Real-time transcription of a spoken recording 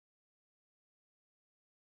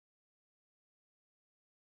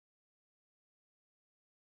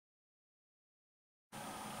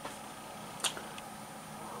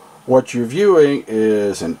What you're viewing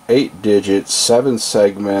is an 8-digit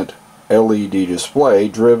 7-segment LED display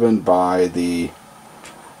driven by the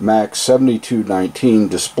MAX7219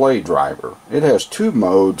 display driver. It has two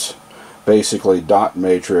modes, basically dot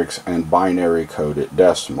matrix and binary coded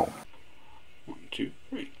decimal. 1, 2,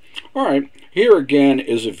 3. Alright, here again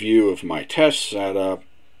is a view of my test setup.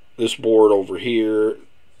 This board over here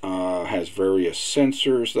has various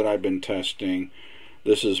sensors that I've been testing.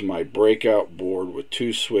 This is my breakout board with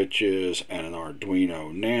 2 switches and an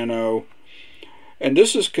Arduino Nano. And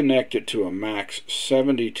this is connected to a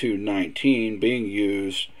MAX7219 being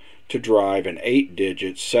used to drive an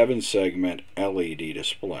 8-digit 7-segment LED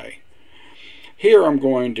display. Here I'm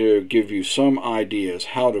going to give you some ideas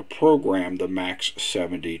how to program the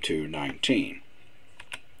MAX7219.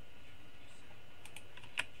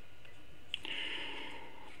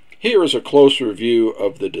 Here is a closer view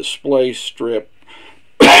of the display strip.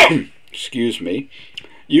 Excuse me.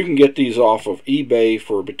 You can get these off of eBay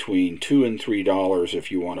for between $2 and $3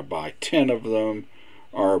 if you want to buy 10 of them.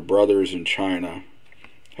 Our brothers in China.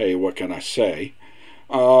 Hey, what can I say?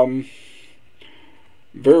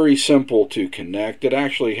 Very simple to connect. It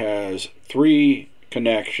actually has 3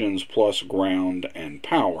 connections plus ground and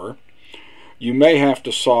power. You may have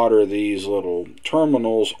to solder these little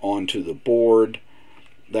terminals onto the board.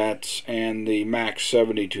 And the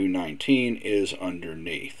MAX7219 is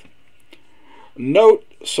underneath. Note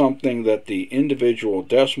something, that the individual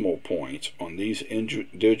decimal points on these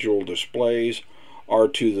digital displays are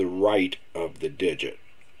to the right of the digit.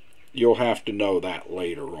 You'll have to know that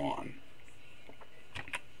later on.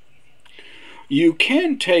 You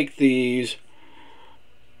can take these,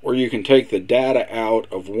 or you can take the data out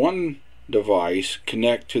of one device,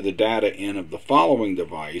 connect to the data in of the following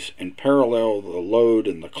device, and parallel the load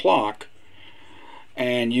and the clock,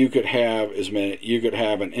 and you could have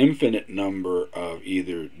an infinite number of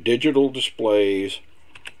either digital displays,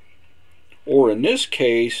 or in this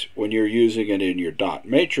case, when you're using it in your dot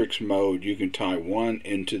matrix mode, you can tie one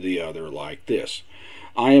into the other like this.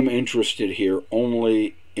 I am interested here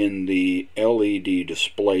only in the LED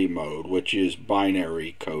display mode, which is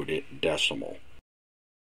binary coded decimal.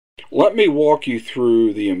 Let me walk you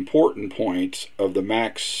through the important points of the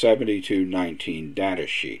MAX7219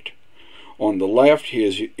 datasheet. On the left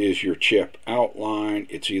is your chip outline.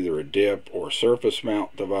 It's either a dip or surface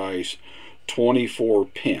mount device, 24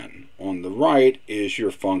 pin. On the right is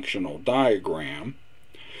your functional diagram.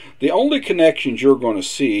 The only connections you're going to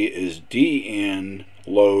see is DN,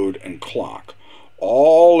 load, and clock.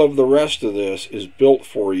 All of the rest of this is built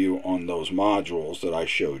for you on those modules that I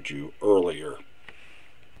showed you earlier.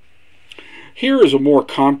 Here is a more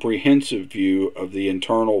comprehensive view of the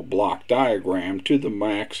internal block diagram to the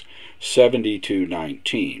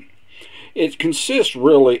MAX7219. It consists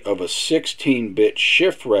really of a 16-bit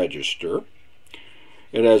shift register.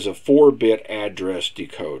 It has a 4-bit address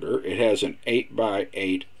decoder. It has an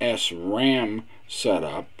 8x8 SRAM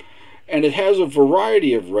setup. And it has a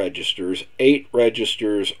variety of registers. 8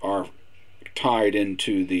 registers are tied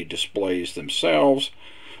into the displays themselves.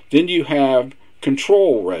 Then you have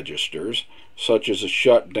control registers, such as a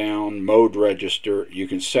shutdown mode register. You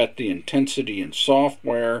can set the intensity in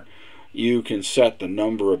software. You can set the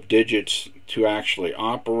number of digits to actually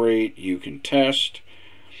operate. You can test,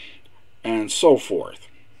 and so forth.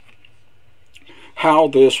 How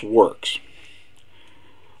this works.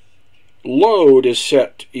 Load is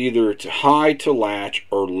set either to high to latch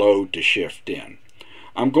or low to shift in.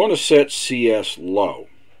 I'm going to set CS low.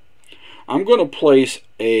 I'm going to place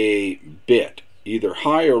a bit, either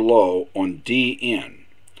high or low, on DN.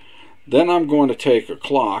 Then I'm going to take a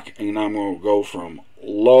clock and I'm going to go from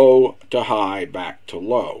low to high back to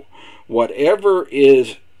low. Whatever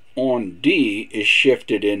is on D is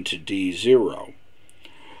shifted into D0.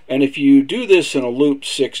 And if you do this in a loop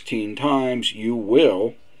 16 times, you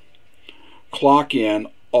will clock in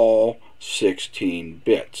all 16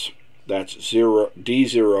 bits. That's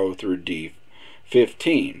D0 through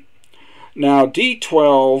D15. Now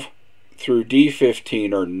D12 through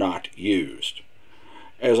D15 are not used.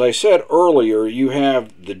 As I said earlier, you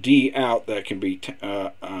have the D out that can be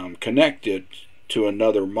connected to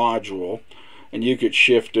another module, and you could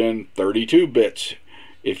shift in 32 bits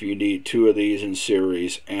if you need 2 of these in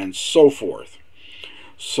series, and so forth.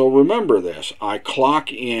 So remember this. I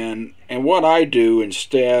clock in, and what I do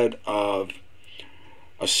instead of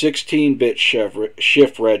a 16-bit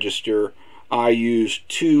shift register, I use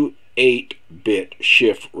 2 8-bit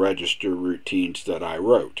shift register routines that I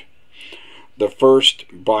wrote. The first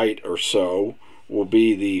byte or so will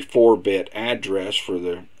be the 4-bit address for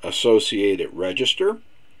the associated register,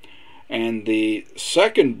 and the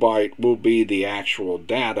second byte will be the actual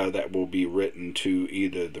data that will be written to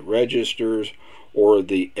either the registers or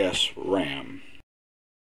the SRAM.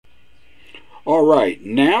 Alright,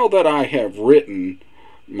 now that I have written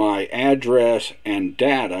my address and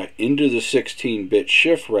data into the 16-bit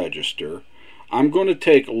shift register, I'm going to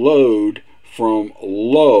take load from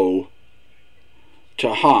low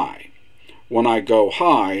to high. When I go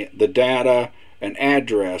high, the data and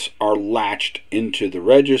address are latched into the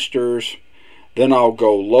registers. Then I'll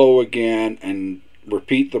go low again and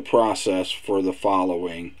repeat the process for the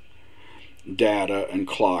following data and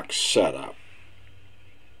clock setup.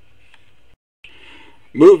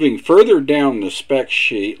 Moving further down the spec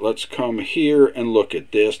sheet, let's come here and look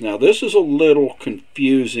at this. Now this is a little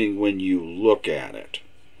confusing when you look at it.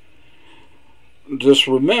 Just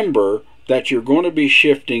remember that you're going to be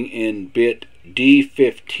shifting in bit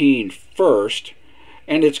D15 first,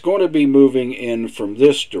 and it's going to be moving in from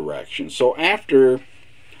this direction. So after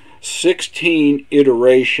 16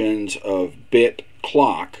 iterations of bit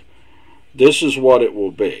clock, this is what it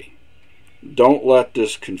will be. Don't let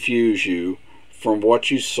this confuse you from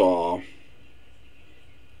what you saw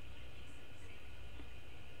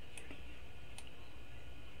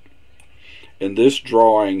in this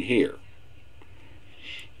drawing here.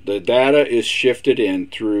 The data is shifted in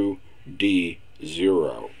through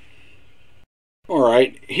D0.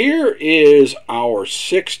 Alright, here is our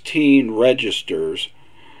 16 registers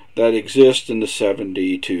that exist in the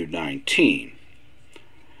 7219.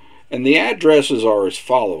 And the addresses are as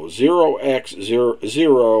follows.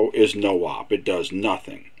 0x00 is no op. It does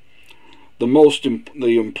nothing.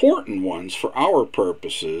 The important ones for our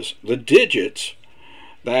purposes, the digits,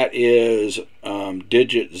 that is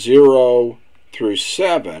digit 0 through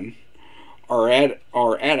 7, are at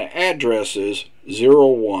addresses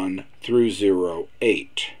 01 through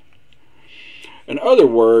 08. In other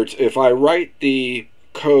words, if I write the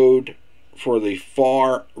code for the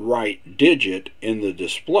far right digit in the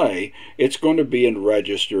display, it's going to be in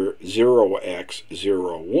register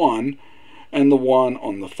 0x01, and the one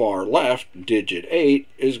on the far left, digit 8,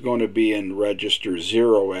 is going to be in register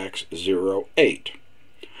 0x08.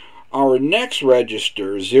 Our next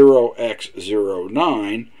register,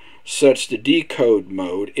 0x09, sets the decode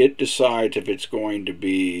mode. It decides if it's going to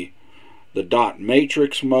be the dot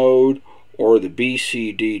matrix mode or the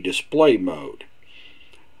BCD display mode.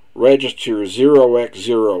 Register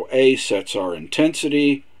 0x0A sets our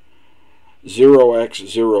intensity.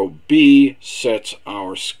 0x0B sets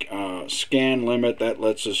our scan limit. That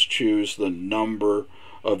lets us choose the number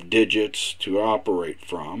of digits to operate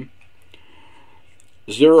from.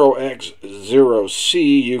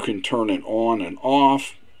 0x0C you can turn it on and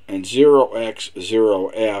off, and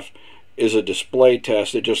 0x0F is a display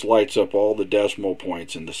test. It just lights up all the decimal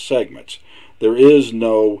points in the segments. There is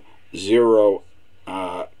no 0x0D.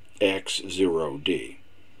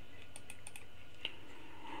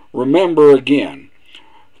 Remember again,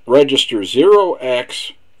 register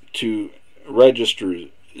 0x to register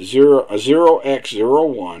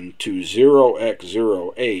 0x01 to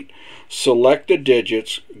 0x08. Select the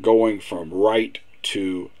digits going from right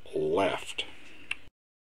to left.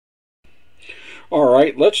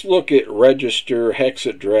 Alright, let's look at register hex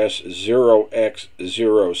address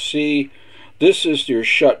 0x0C. This is your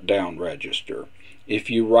shutdown register. If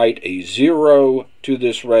you write a 0 to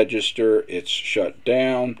this register, it's shut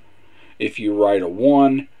down. If you write a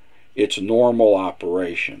 1, it's normal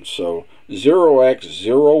operation. So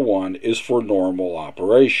 0x01 is for normal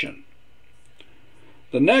operation.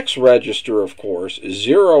 The next register, of course, is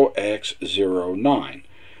 0x09.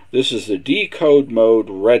 This is the decode mode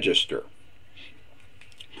register.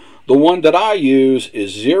 The one that I use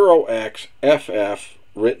is 0xFF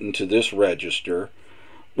written to this register,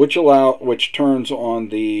 which turns on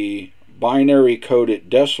the binary coded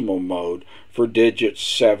decimal mode for digits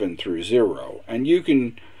 7 through 0. And you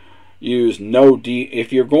can use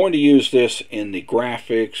if you're going to use this in the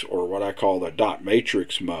graphics or what I call the dot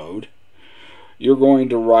matrix mode, you're going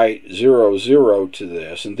to write 00 to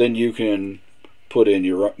this, and then you can put in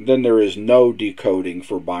then there is no decoding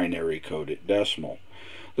for binary coded decimal.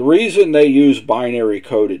 The reason they use binary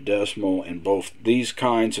coded decimal in both these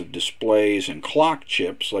kinds of displays and clock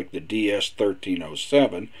chips like the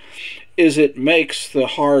DS1307 is it makes the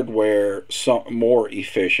hardware more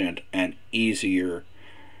efficient and easier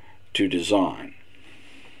to design.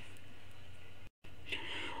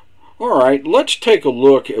 Alright, let's take a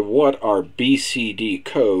look at what our BCD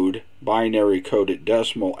code, binary coded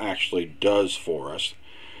decimal, actually does for us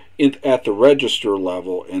at the register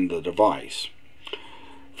level in the device.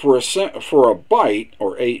 For a byte,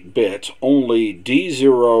 or 8 bits, only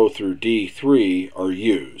D0 through D3 are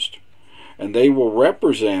used. and they will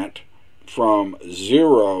represent from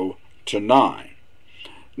 0 to 9.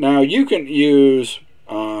 Now you can use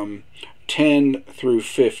 10 through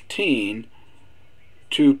 15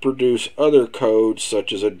 to produce other codes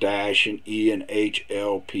such as a dash, an E, an H,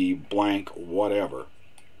 L, P, blank, whatever.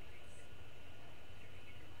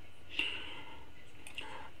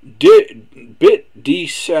 Bit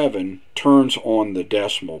D7 turns on the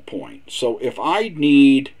decimal point. So if I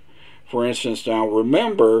need, for instance, now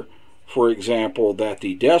remember, for example, that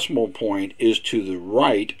the decimal point is to the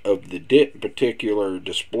right of the particular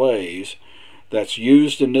displays that's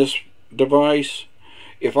used in this device.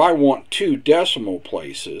 If I want 2 decimal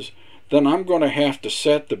places, then I'm going to have to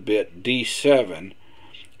set the bit D7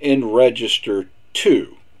 in register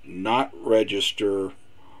 2, not register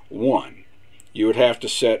 1. You would have to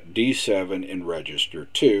set D7 in register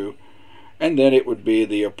 2, and then it would be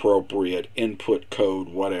the appropriate input code,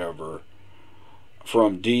 whatever,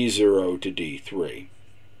 from D0 to D3.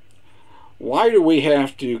 Why do we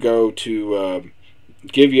have to go to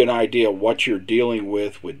give you an idea what you're dealing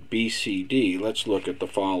with BCD? Let's look at the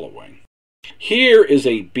following. Here is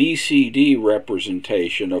a BCD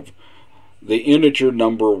representation of the integer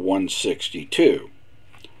number 162.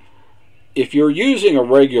 If you're using a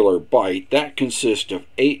regular byte, that consists of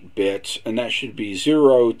 8 bits, and that should be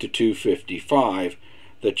 0 to 255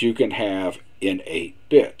 that you can have in 8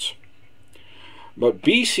 bits. But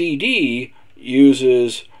BCD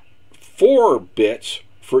uses 4 bits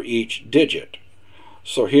for each digit.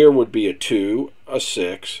 So here would be a 2, a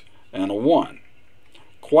 6, and a 1.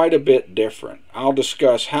 Quite a bit different. I'll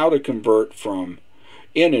discuss how to convert from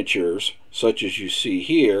integers, such as you see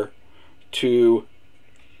here, to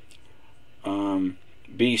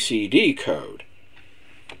BCD code.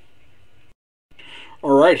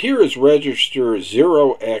 Alright, here is register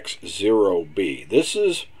 0x0b. This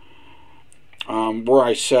is where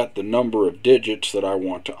I set the number of digits that I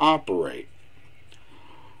want to operate.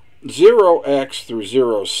 0x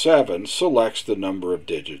through 07 selects the number of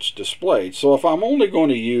digits displayed. So if I'm only going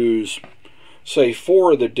to use, say,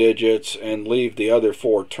 4 of the digits and leave the other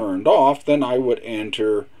 4 turned off, then I would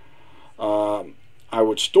enter, I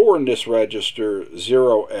would store in this register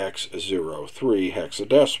 0x03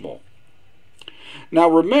 hexadecimal. Now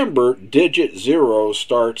remember, digit 0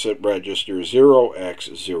 starts at register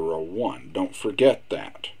 0x01. Don't forget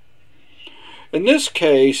that. In this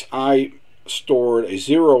case, I stored a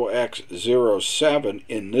 0x07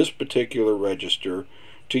 in this particular register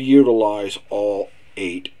to utilize all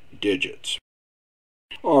 8 digits.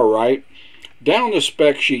 Alright, down the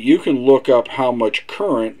spec sheet you can look up how much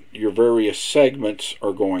current your various segments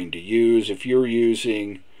are going to use. If you're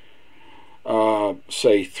using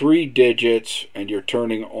say 3 digits and you're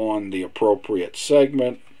turning on the appropriate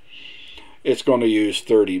segment, it's going to use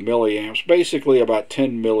 30 milliamps, basically about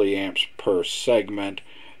 10 milliamps per segment,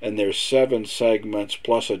 and there's 7 segments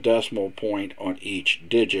plus a decimal point on each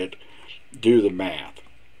digit. Do the math.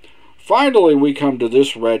 Finally, we come to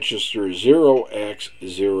this register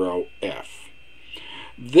 0x0f.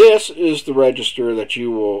 This is the register that you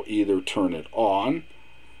will either turn it on,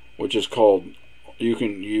 which is called, you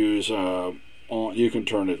can use you can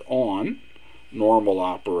turn it on, normal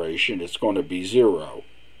operation. It's going to be 0.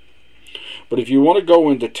 But if you want to go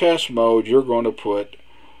into test mode, you're going to put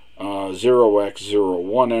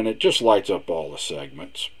 0x01 in it. Just lights up all the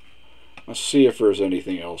segments. Let's see if there's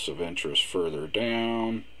anything else of interest further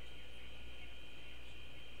down.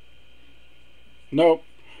 Nope,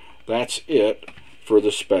 that's it for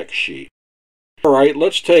the spec sheet. Alright,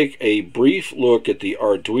 let's take a brief look at the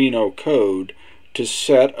Arduino code to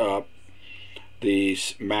set up the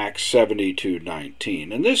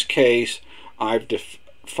MAX7219. In this case, I've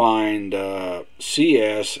defined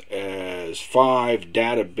CS as 5,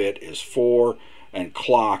 data bit is 4, and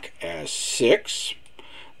clock as 6.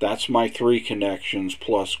 That's my 3 connections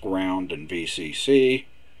plus ground and VCC.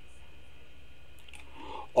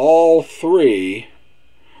 All 3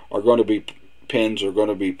 are going to be pins are going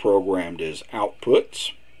to be programmed as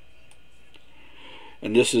outputs.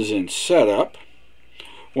 And this is in setup.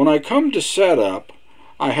 When I come to setup,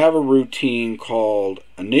 I have a routine called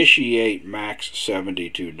initiate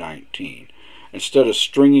MAX7219. Instead of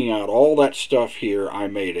stringing out all that stuff here, I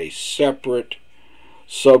made a separate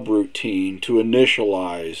subroutine to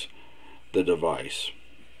initialize the device.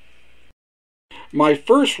 My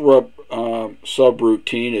first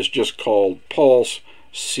subroutine is just called pulse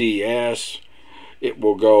CS. It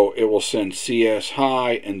will send CS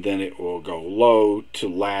high, and then it will go low to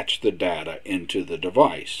latch the data into the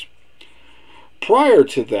device. Prior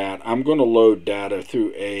to that, I'm going to load data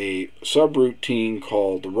through a subroutine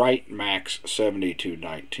called write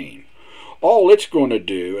MAX7219. all it's going to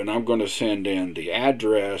do, and I'm going to send in the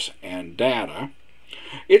address and data,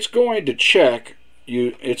 it's going to check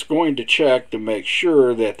to make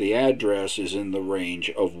sure that the address is in the range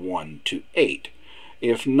of 1 to 8.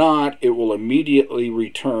 If not, it will immediately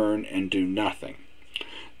return and do nothing.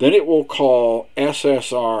 Then it will call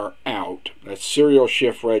SSR out, that's serial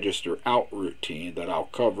shift register out routine that I'll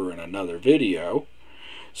cover in another video,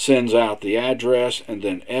 sends out the address, and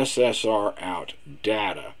then SSR out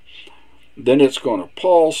data. Then it's going to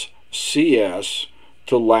pulse CS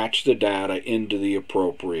to latch the data into the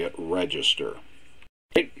appropriate register.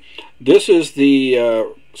 This is the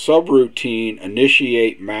subroutine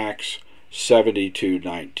initiate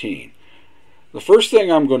MAX7219. The first thing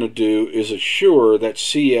I'm going to do is assure that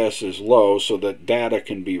CS is low so that data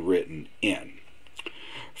can be written in.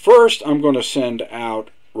 First, I'm going to send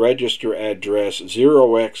out register address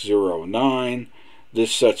 0x09.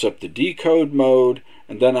 This sets up the decode mode,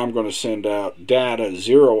 and then I'm going to send out data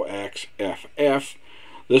 0xFF.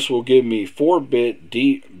 This will give me 4-bit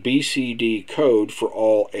BCD code for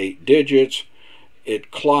all 8 digits.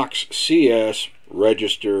 It clocks CS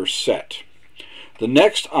register set. The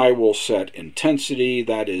next I will set intensity,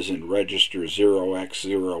 that is in register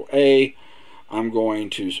 0x0A. I'm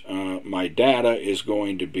going to, my data is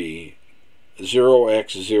going to be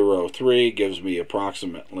 0x03, gives me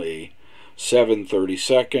approximately 730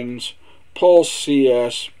 seconds. Pulse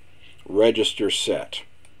CS, register set.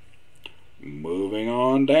 Moving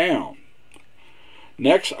on down.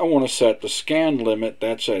 Next I want to set the scan limit,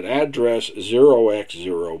 that's at address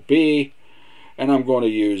 0x0B. And I'm going to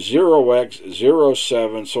use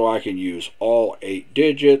 0x07 so I can use all 8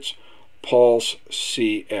 digits, pulse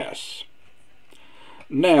CS.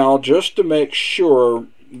 Now, just to make sure,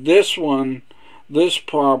 this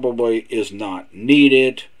probably is not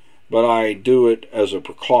needed, but I do it as a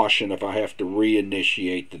precaution if I have to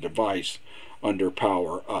reinitiate the device under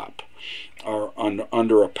power up, or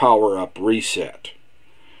under a power up reset.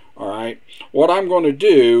 Alright, what I'm going to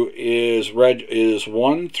do is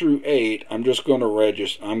 1 through 8. I'm just going to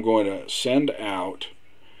register. I'm going to send out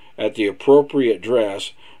at the appropriate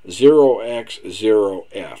address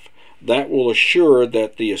 0x0F. That will assure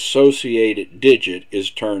that the associated digit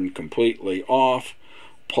is turned completely off.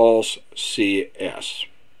 Pulse CS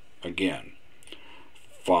again.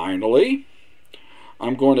 Finally,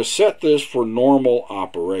 I'm going to set this for normal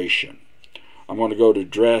operation. I'm going to go to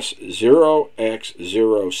address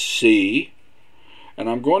 0x0C, and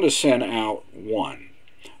I'm going to send out 1.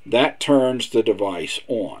 That turns the device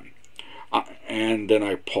on. And then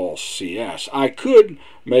I pulse CS. I could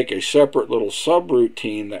make a separate little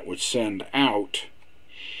subroutine that would send out,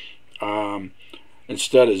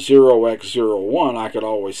 instead of 0x01, I could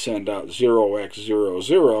always send out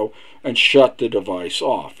 0x00 and shut the device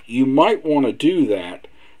off. You might want to do that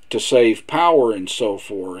to save power and so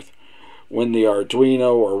forth. When the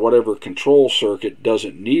Arduino or whatever control circuit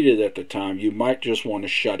doesn't need it at the time, you might just want to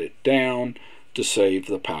shut it down to save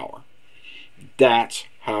the power. That's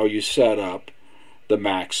how you set up the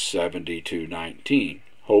MAX7219.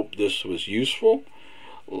 Hope this was useful.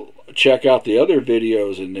 Check out the other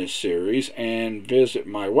videos in this series and visit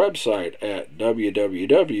my website at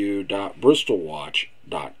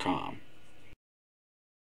www.bristolwatch.com.